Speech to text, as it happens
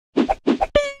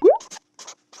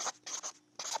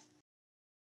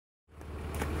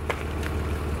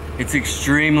It's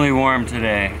extremely warm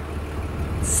today.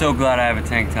 So glad I have a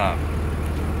tank top.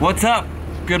 What's up?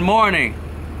 Good morning.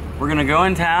 We're gonna go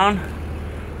in town,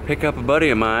 pick up a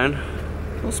buddy of mine,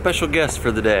 a little special guest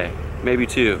for the day, maybe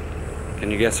two.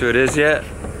 Can you guess who it is yet?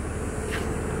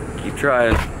 Keep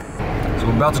trying. So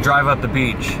we're about to drive up the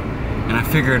beach, and I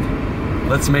figured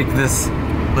let's make this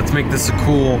a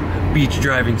cool beach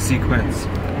driving sequence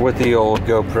with the old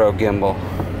GoPro gimbal.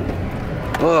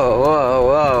 Whoa, whoa,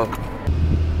 whoa.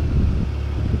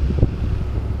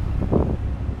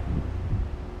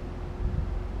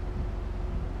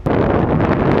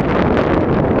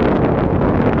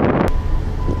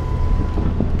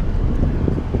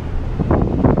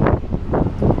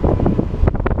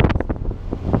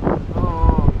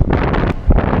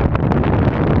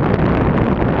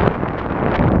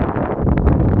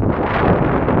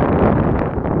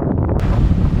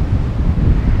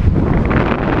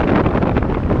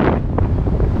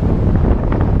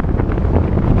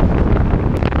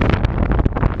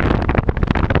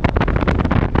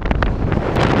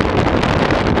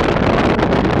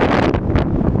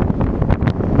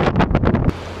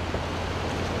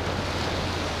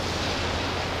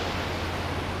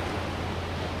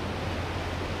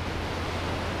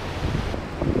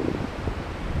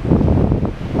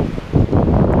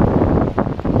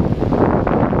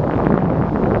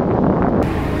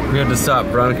 We had to stop.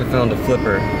 Veronica found a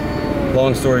flipper.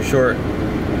 Long story short,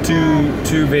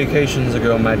 two vacations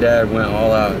ago, my dad went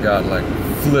all out and got like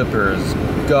flippers,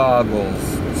 goggles,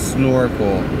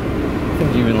 snorkel, I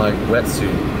think even like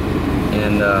wetsuit.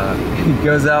 And he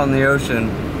goes out in the ocean.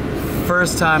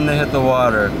 First time they hit the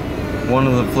water, one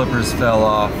of the flippers fell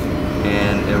off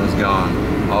and it was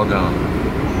gone, all gone.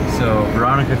 So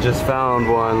Veronica just found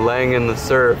one laying in the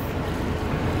surf.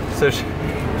 So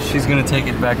she's gonna take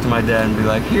it back to my dad and be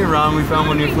like, "Here, Ron, we found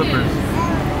one of your flippers."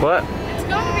 What? It's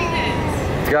gotta be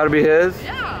his. It's gotta be his?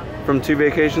 Yeah. From 2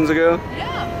 vacations ago?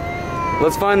 Yeah.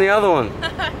 Let's find the other one.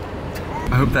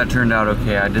 I hope that turned out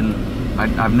okay.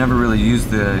 I've never really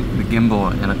used the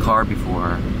gimbal in a car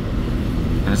before.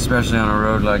 And especially on a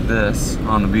road like this,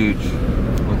 on the beach,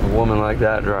 with a woman like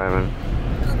that driving.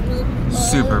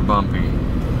 Super bumpy.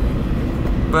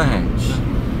 But hey,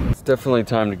 it's definitely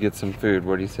time to get some food.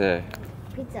 What do you say?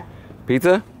 Pizza.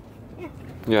 Pizza? Yeah.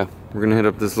 Yeah, we're gonna hit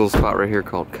up this little spot right here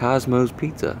called Cosmo's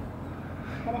Pizza.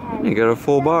 You got a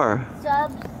full bar.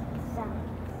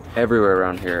 Everywhere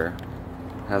around here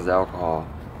has alcohol.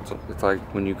 So it's like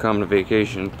when you come to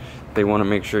vacation, they want to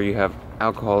make sure you have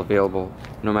alcohol available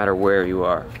no matter where you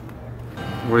are.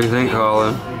 What do you think,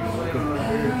 Colin?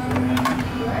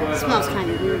 It smells kind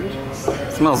of weird.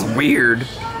 It smells weird.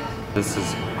 This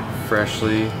is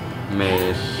freshly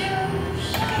made,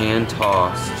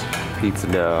 hand-tossed pizza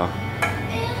dough.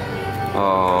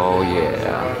 Oh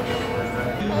yeah.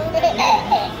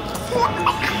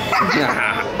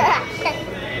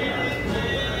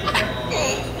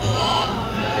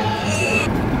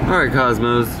 Alright,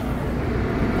 Cosmos.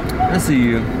 I see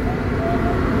you.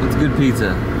 It's good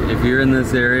pizza. If you're in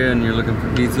this area and you're looking for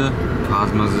pizza,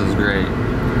 Cosmos is great.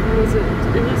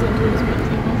 It wasn't too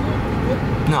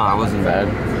expensive. No, it wasn't bad.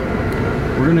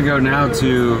 We're gonna go now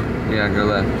to, yeah, go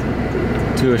left,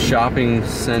 to a shopping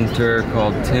center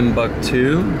called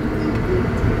Timbuktu.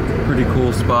 Pretty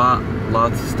cool spot,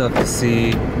 lots of stuff to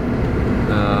see.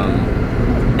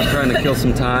 Trying to kill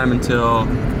some time until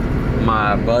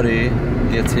my buddy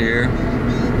gets here.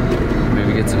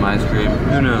 Maybe get some ice cream,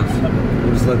 who knows?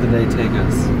 We'll just let the day take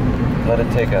us. Let it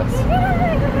take us.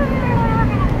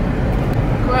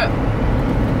 What?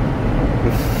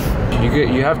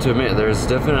 You have to admit, there's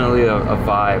definitely a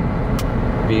vibe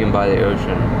being by the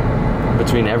ocean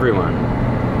between everyone.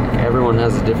 Everyone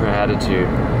has a different attitude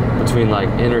between like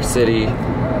inner city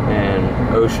and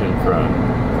ocean front.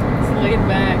 It's laid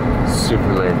back.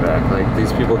 Super laid back. Like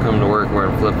these people come to work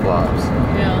wearing flip-flops.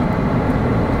 Yeah.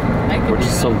 Which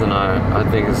is something I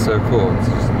think is so cool. It's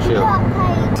just chill.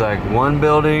 It's like one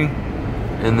building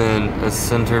and then a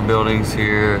center buildings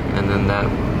here and then that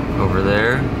over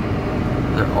there.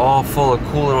 They're all full of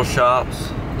cool little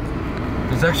shops.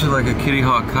 There's actually like a Kitty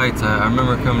Hawk Kites. I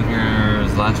remember coming here, it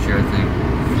was last year I think.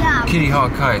 Yeah. Kitty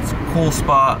Hawk Kites, cool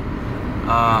spot.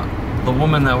 The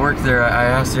woman that worked there, I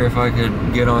asked her if I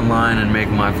could get online and make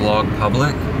my vlog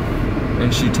public.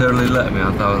 And she totally let me.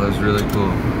 I thought that was really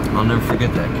cool. I'll never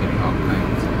forget that Kitty Hawk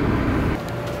Kites.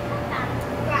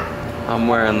 I'm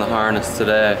wearing the harness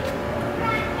today.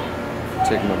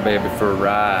 Taking my baby for a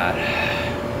ride.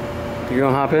 You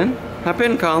gonna hop in? Hop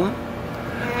in, Colin.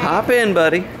 Hop in,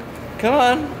 buddy. Come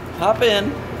on, hop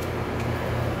in.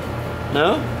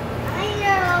 No? I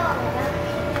know.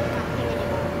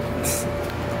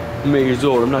 I'm 8 years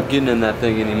old. I'm not getting in that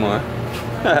thing anymore.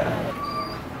 That's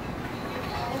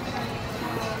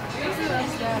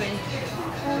Daddy.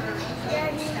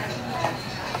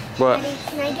 What? Daddy,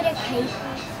 can I get a kite?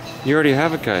 You already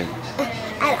have a kite.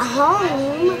 At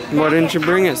home? Why didn't you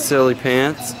bring it, silly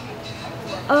pants?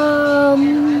 I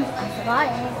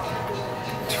forgot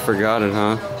it. You forgot it,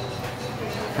 huh?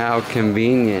 How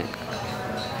convenient.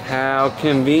 How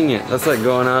convenient. That's like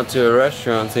going out to a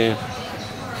restaurant saying,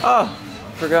 oh,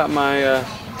 forgot my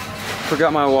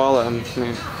wallet.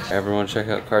 Everyone check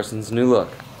out Carson's new look.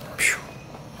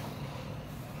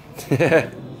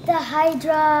 The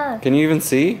Hydra. Can you even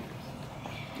see?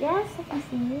 Yes, I can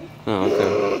see it. Oh,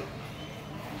 okay.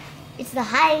 It's the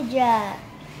Hydra.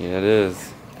 Yeah, it is.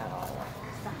 It's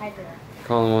the Hydra.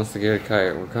 Colin wants to get a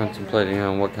kite. We're contemplating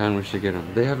on what kind we should get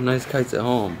him. They have nice kites at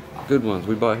home. Good ones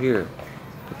we bought here.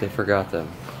 But they forgot them.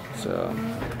 So,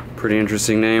 pretty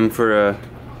interesting name for a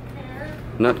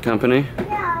nut company.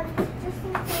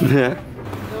 Yeah,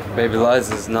 Baby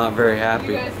Liza's not very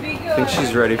happy. I think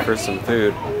she's ready for some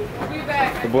food.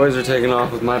 The boys are taking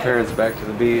off with my parents back to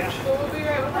the beach.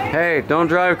 Hey, don't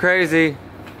drive crazy.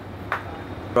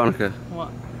 Veronica.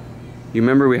 What? You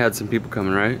remember we had some people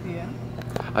coming, right? Yeah.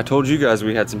 I told you guys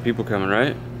we had some people coming,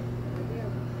 right?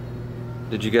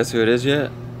 Did you guess who it is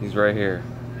yet? He's right here.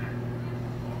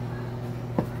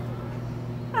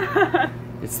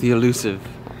 It's the elusive.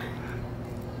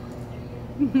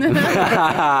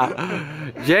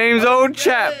 James, old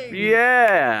chap.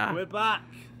 Yeah. We're back.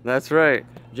 That's right.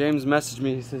 James messaged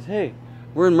me. He says, hey,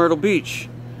 we're in Myrtle Beach.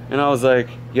 And I was like,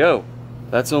 yo,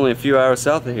 that's only a few hours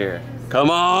south of here. Come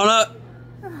on up.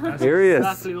 That's Here he is.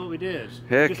 exactly what we did.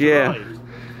 Heck Just yeah. arrived.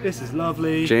 This is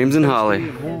lovely. James and Toasty Holly.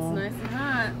 and warm. It's nice and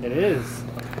hot. It is.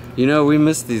 You know, we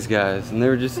missed these guys. And they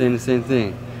were just saying the same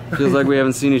thing. Feels like we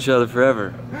haven't seen each other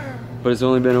forever. But it's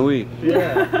only been a week.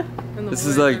 Yeah. And the This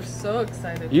is boys like- are so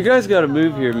excited. You guys gotta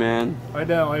move here, man. I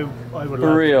know. I would For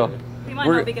love real. to. We might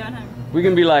We're- not be going home. We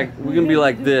can be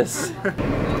like this.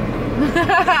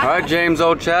 Alright, James,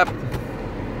 old chap.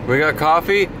 We got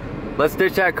coffee. Let's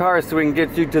ditch that car so we can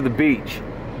get you to the beach.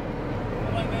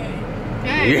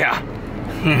 Hey. Yeah.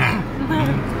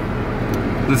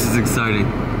 This is exciting.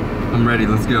 I'm ready,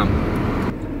 let's go.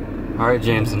 Alright,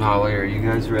 James and Holly, are you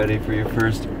guys ready for your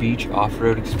first beach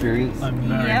off-road experience? I'm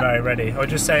very, Yep. very ready. I was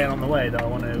just saying on the way that I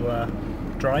want to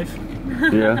drive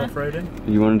Yeah. off-roading.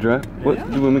 You wanna drive? What? Yeah.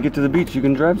 When we get to the beach, you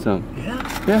can drive some. Yeah.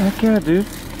 Yeah, heck yeah, dude.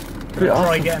 Pretty Try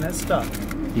awesome. getting it stuck.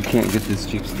 You can't get this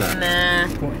cheap stuff. Nah.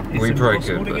 It's We probably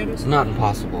impossible could, to get but it it's stuck. not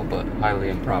impossible, but highly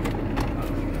improbable.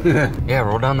 Yeah,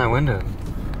 roll down that window.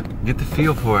 Get the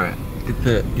feel for it.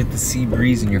 Get the sea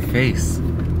breeze in your face.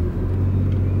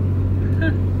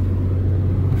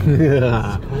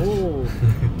 Yeah. Oh.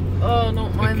 Oh,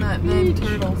 don't mind that dang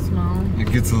turtle smell.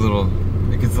 It gets a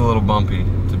little bumpy,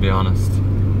 to be honest.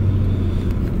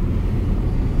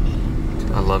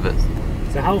 I love it.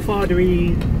 So how far do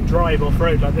we drive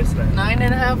off-road like this then?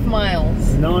 9.5 miles.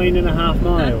 9.5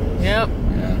 miles. Yep.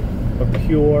 Yeah. Of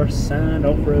pure sand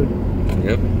off-road.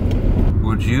 Yep.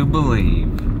 Would you believe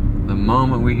the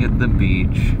moment we hit the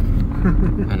beach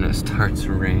and it starts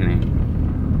raining?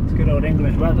 It's good old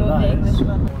English weather, that is.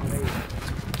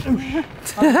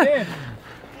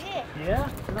 Yeah?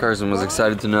 Carson was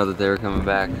excited to know that they were coming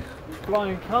back.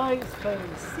 Flying kites, playing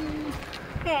the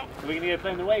sea. Are we gonna go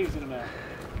play in the waves in a minute?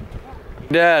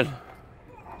 Dad,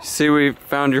 see we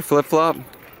found your flip-flop?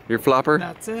 Your flopper?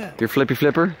 That's it. Your flippy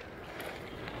flipper?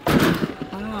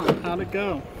 Oh, how'd it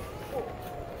go?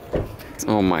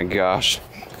 Oh my gosh.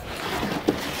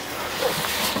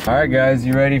 Alright guys,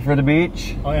 you ready for the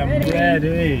beach? I am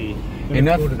ready.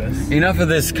 Enough of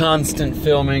this constant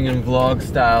filming and vlog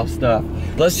style stuff.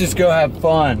 Let's just go have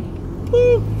fun.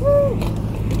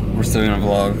 We're still gonna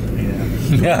vlog.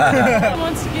 Yeah. He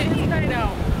wants to get his kite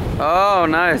out. Oh,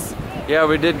 nice. Yeah,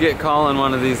 we did get Colin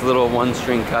one of these little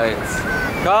one-string kites.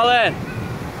 Colin!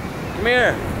 Come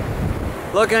here.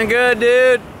 Looking good,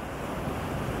 dude.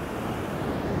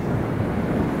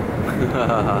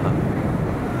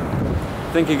 I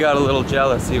think he got a little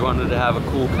jealous. He wanted to have a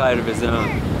cool kite of his own.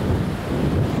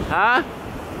 Huh?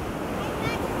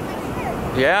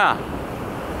 Yeah.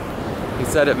 He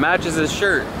said it matches his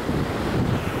shirt.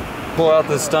 Pull out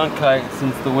the stunt kite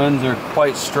since the winds are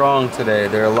quite strong today.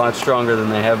 They're a lot stronger than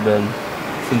they have been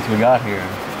since we got here.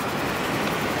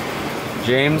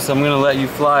 James, I'm gonna let you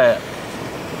fly it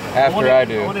after I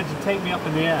do. I wanted to take me up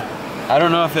in the air. I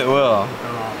don't know if it will.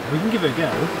 We can give it a go.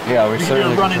 Yeah, we We can do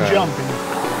certainly a run can and try. jump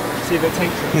and see if it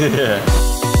takes us. Yeah.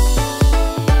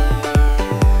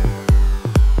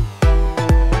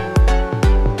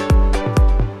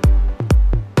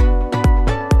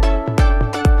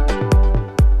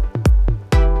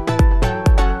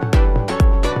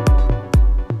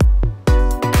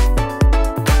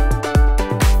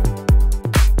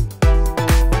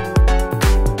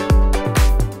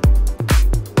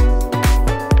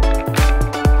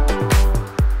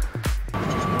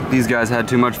 These guys had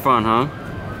too much fun, huh?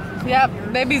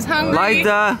 Yep, baby's hungry.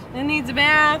 Liza, It needs a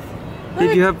bath.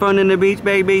 did you have fun in the beach,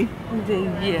 baby?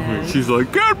 Yeah. She's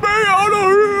like, get me out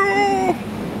of here!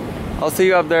 I'll see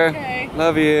you up there. Okay.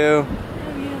 Love you.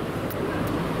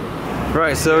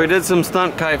 Right, so we did some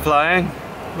stunt kite flying.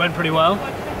 Went pretty well.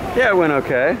 Yeah, it went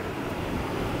okay.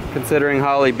 Considering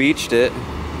Holly beached it.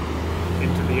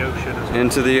 Into the ocean as well.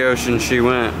 Into the ocean she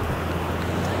went.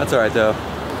 That's alright though.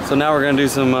 So now we're gonna do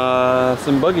some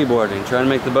buggy boarding, trying to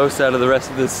make the most out of the rest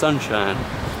of this sunshine.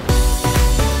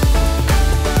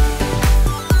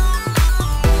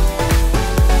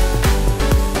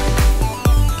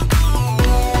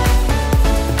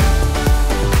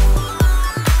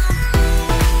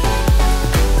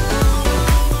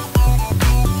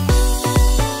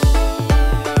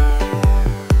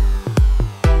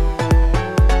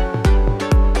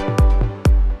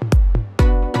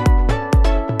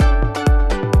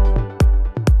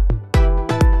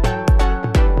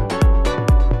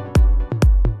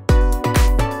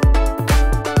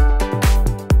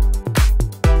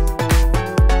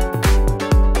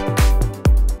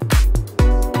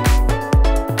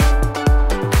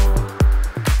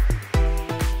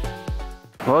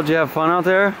 Well, did you have fun out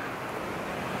there?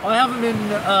 I haven't been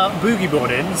boogie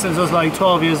boarding since I was like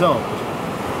 12 years old.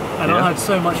 And I had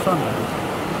so much fun there.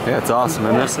 Yeah, it's awesome,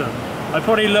 isn't it? Awesome. I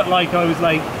probably looked like I was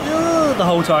like, ugh, the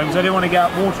whole time because I didn't want to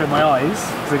get water in my eyes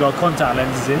because I got contact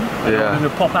lenses in. And Yeah. I'm going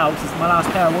to pop out because my last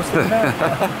pair wasn't there.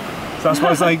 So that's why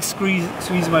I was like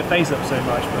squeezing my face up so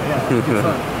much. But yeah, it was good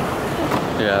fun.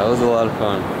 Yeah, it was a lot of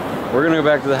fun. We're gonna go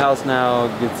back to the house now,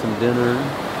 get some dinner,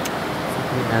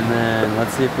 and then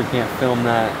let's see if we can't film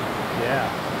that. Yeah.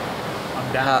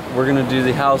 I'm down. We're gonna do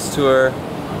the house tour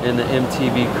in the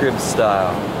MTV Crib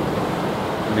style.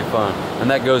 It'll be fun. And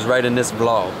that goes right in this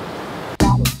vlog.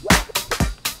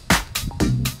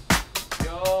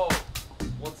 Yo,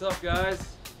 what's up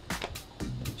guys?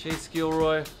 Chase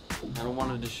Gilroy, and I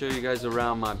wanted to show you guys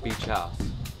around my beach house.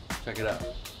 Check it out.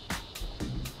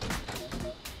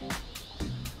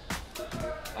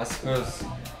 I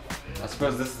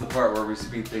suppose this is the part where we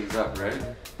speed things up, right?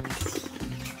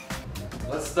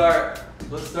 Let's start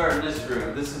in this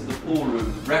room. This is the pool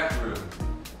room, the rec room.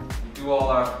 We do all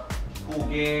our pool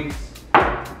games,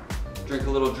 drink a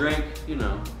little drink, you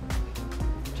know.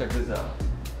 Check this out.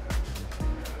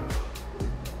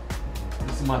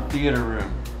 This is my theater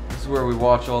room. This is where we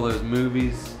watch all those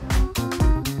movies.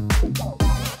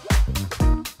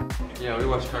 Yeah, we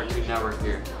watch Cartoon Network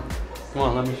here. Come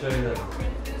on, let me show you this.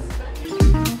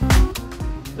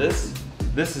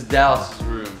 This is Dallas's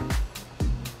room.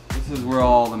 This is where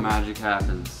all the magic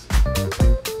happens.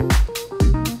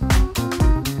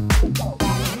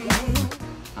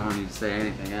 I don't need to say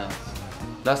anything else.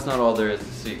 That's not all there is to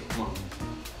see. Come on.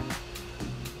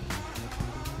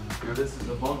 Here, this is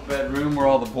the bunk bed room where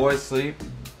all the boys sleep.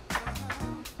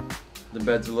 The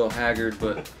bed's a little haggard,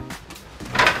 but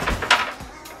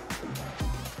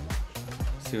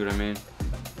see what I mean?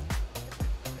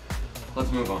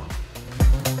 Let's move on.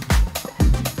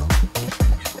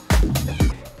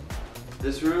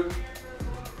 This room,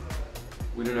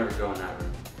 we don't ever go in that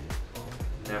room.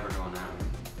 Never go in that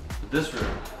room. But this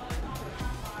room,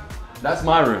 that's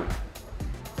my room.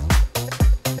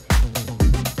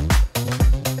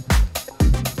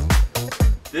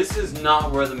 This is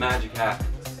not where the magic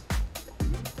happens.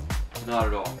 Not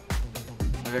at all.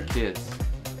 I got kids.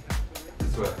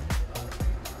 This way.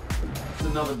 It's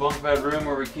another bunk bed room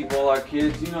where we keep all our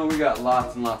kids. You know, we got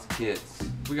lots and lots of kids.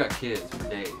 We got kids for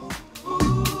days.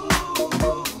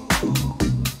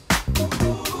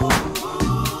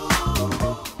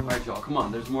 Alright y'all, come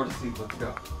on, there's more to see, let's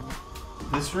go.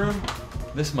 This room,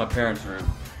 this is my parents' room.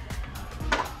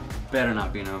 Better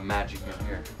not be no magic in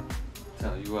here.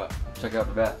 Tell you what, check out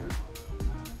the bathroom.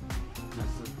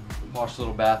 Nice posh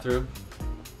little bathroom.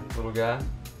 Little guy.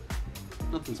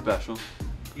 Nothing special.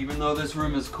 Even though this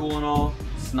room is cool and all,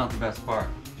 it's not the best part.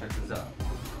 Check this out.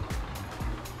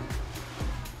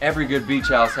 Every good beach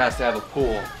house has to have a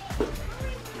pool.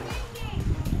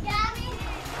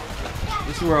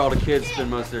 This is where all the kids spend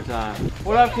most of their time.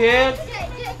 What up, kids?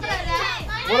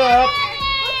 What up?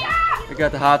 We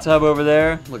got the hot tub over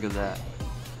there. Look at that.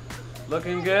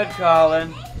 Looking good,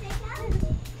 Colin.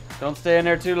 Don't stay in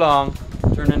there too long.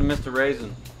 Turn into Mr.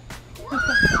 Raisin.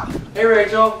 Hey,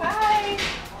 Rachel. Hi.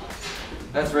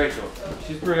 That's Rachel.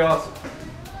 She's pretty awesome.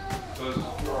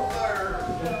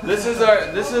 This is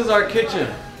our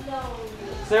kitchen.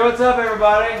 Say what's up,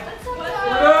 everybody.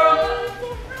 What up?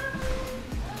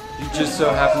 You just so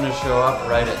happen to show up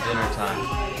right at dinner time.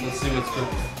 Let's see what's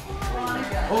cooking.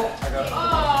 Oh, I got it.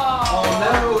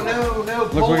 Oh no, no, no.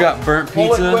 Look, we got burnt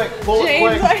pizza. Pull it quick, pull it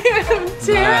James, quick. I am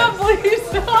terribly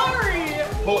sorry.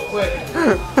 Pull it quick.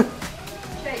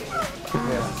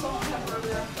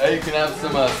 Hey, you can have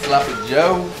some sloppy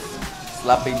joes.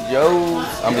 Sloppy joes.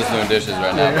 I'm just doing dishes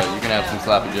right now, but you can have some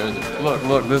sloppy joes.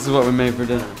 Look, this is what we made for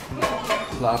dinner.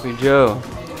 Sloppy joe.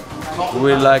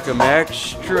 We like them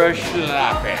extra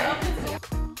sloppy.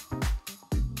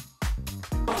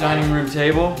 Dining room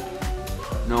table.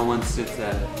 No one sits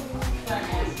at it.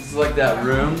 This is like that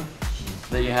room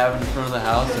that you have in front of the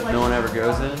house that no one ever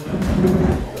goes in.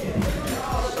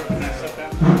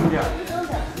 Yeah.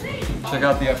 Check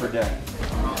out the upper deck.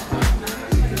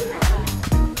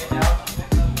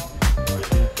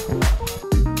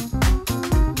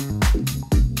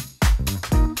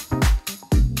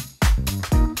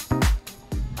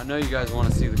 I know you guys want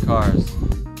to see the cars.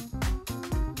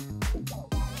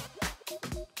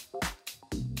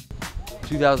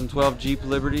 ...2012 Jeep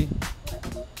Liberty.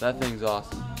 That thing's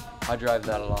awesome. I drive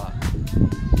that a lot.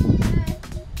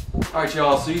 Alright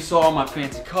y'all, so you saw all my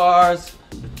fancy cars,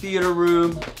 the theater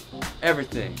room,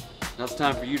 everything. Now it's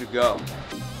time for you to go.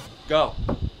 Go.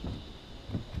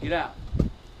 Get out.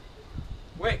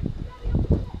 Wait.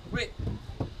 Wait,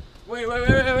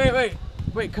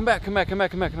 come back.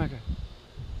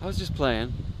 I was just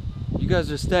playing. You guys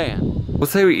are staying.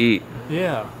 Let's say we eat.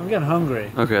 Yeah, I'm getting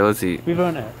hungry. Okay, let's eat. We've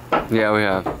earned it. Yeah, we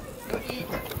have.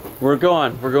 We're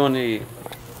going to eat.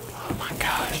 Oh my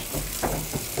gosh.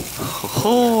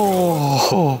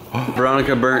 Oh.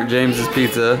 Veronica burnt James's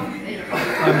pizza.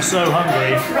 I'm so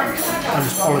hungry. I'm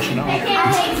just polishing it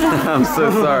off. I'm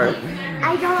so sorry.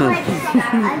 I don't like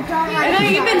And I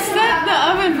even set the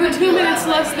oven for 2 minutes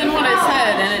less than what I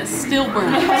said, and it still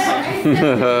burns.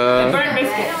 Burnt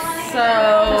biscuits. So,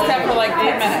 Except for like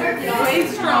 8 minutes. way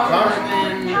stronger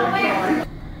than...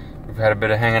 We've had a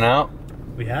bit of hanging out.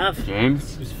 We have.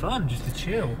 James? It was fun just to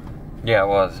chill. Yeah, it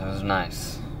was. It was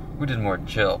nice. We did more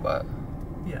chill, but...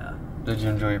 Yeah. Did you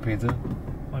enjoy your pizza?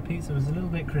 My pizza was a little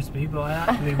bit crispy, but I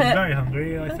actually was very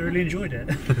hungry. I thoroughly enjoyed it.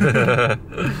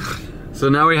 So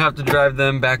now we have to drive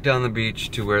them back down the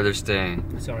beach to where they're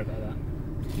staying. Sorry about that.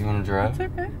 You want to drive?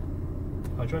 It's okay.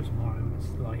 I'll drive tomorrow when it's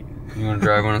light. You want to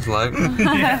drive when it's light?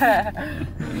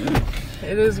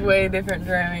 It is way different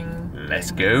driving.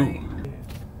 Let's go.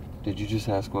 Did you just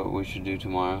ask what we should do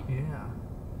tomorrow? Yeah.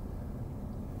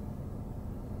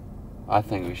 I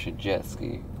think we should jet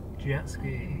ski. Jet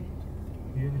ski.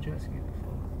 Have you ever jet ski before?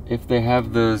 If they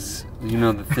have those, you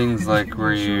know, the things like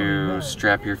where you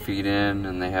strap your feet in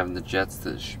and they have the jets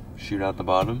that shoot out the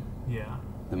bottom, Yeah.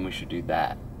 then we should do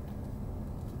that.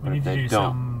 We But need if to they do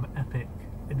don't, some epic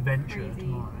adventure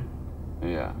tomorrow.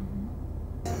 yeah.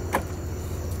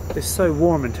 It's so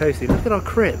warm and toasty. Look at our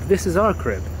crib. This is our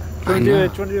crib. Do you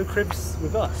want to do a cribs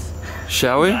with us?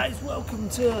 Shall we? Guys, welcome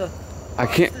to... I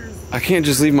can't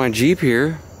just leave my Jeep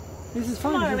here. This is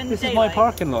fine. This is my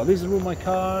parking lot. These are all my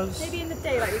cars. Maybe in the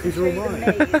daylight we These can are show all you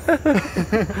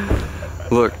the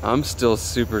maze. Look, I'm still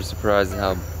super surprised at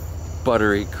how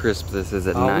buttery crisp this is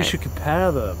at night. We should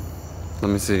compare them. Let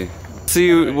me see.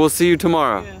 We'll see you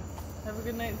tomorrow. Yeah. Have a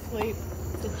good night's sleep.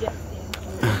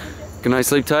 Good night,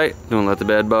 sleep tight. Don't let the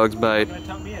bed bugs bite. You want to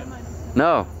tuck me in?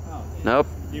 No. Oh. Nope.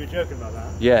 You were joking about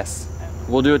that? Yes.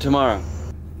 We'll do it tomorrow.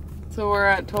 So we're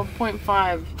at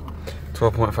 12.5.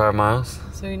 12.5 miles.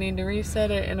 So we need to reset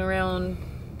it in around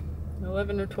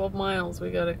 11 or 12 miles.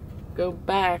 We gotta go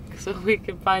back so we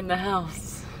can find the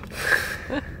house.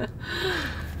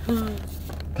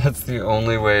 That's the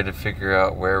only way to figure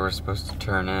out where we're supposed to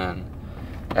turn in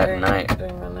at night.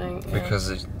 During the night, yeah.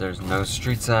 Because there's no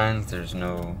street signs, there's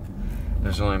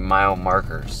only mile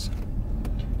markers.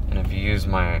 And if we use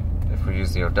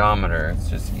the odometer, it's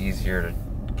just easier to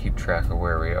keep track of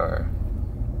where we are.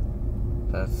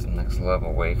 That's the next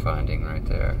level wayfinding right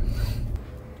there.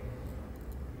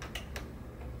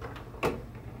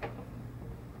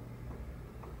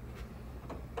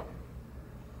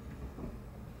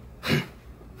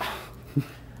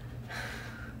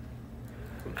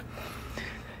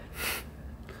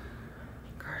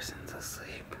 Carson's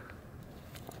asleep.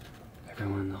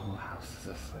 Everyone in the whole house is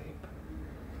asleep.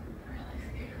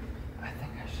 I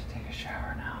think I should take a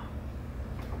shower now.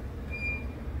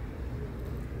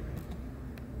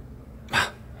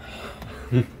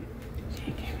 She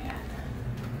gave me that.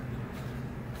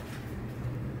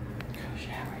 Go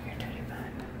shower, you dirty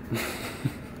bud.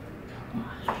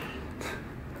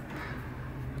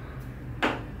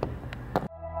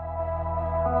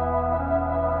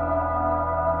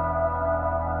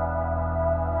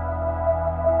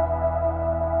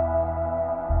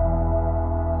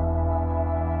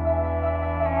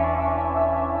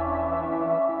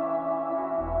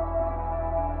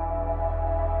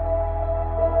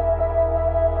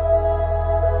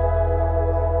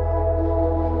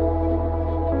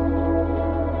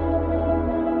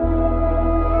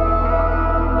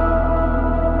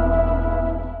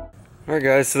 Alright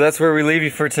guys, so that's where we leave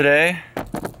you for today.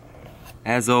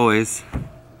 As always,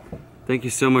 thank you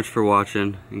so much for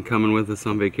watching and coming with us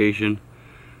on vacation.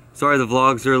 Sorry the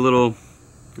vlogs are a little,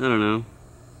 I don't know,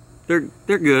 they're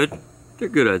good. They're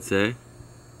good, I'd say.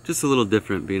 Just a little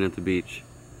different being at the beach.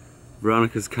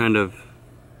 Veronica's kind of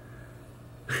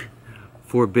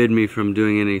forbid me from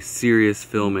doing any serious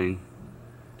filming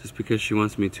just because she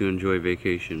wants me to enjoy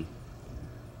vacation.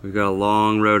 We've got a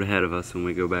long road ahead of us when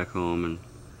we go back home, and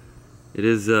it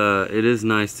is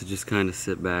nice to just kind of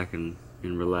sit back and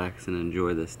relax and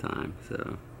enjoy this time.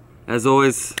 So, as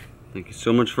always, thank you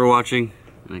so much for watching,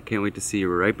 and I can't wait to see you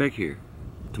right back here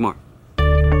tomorrow.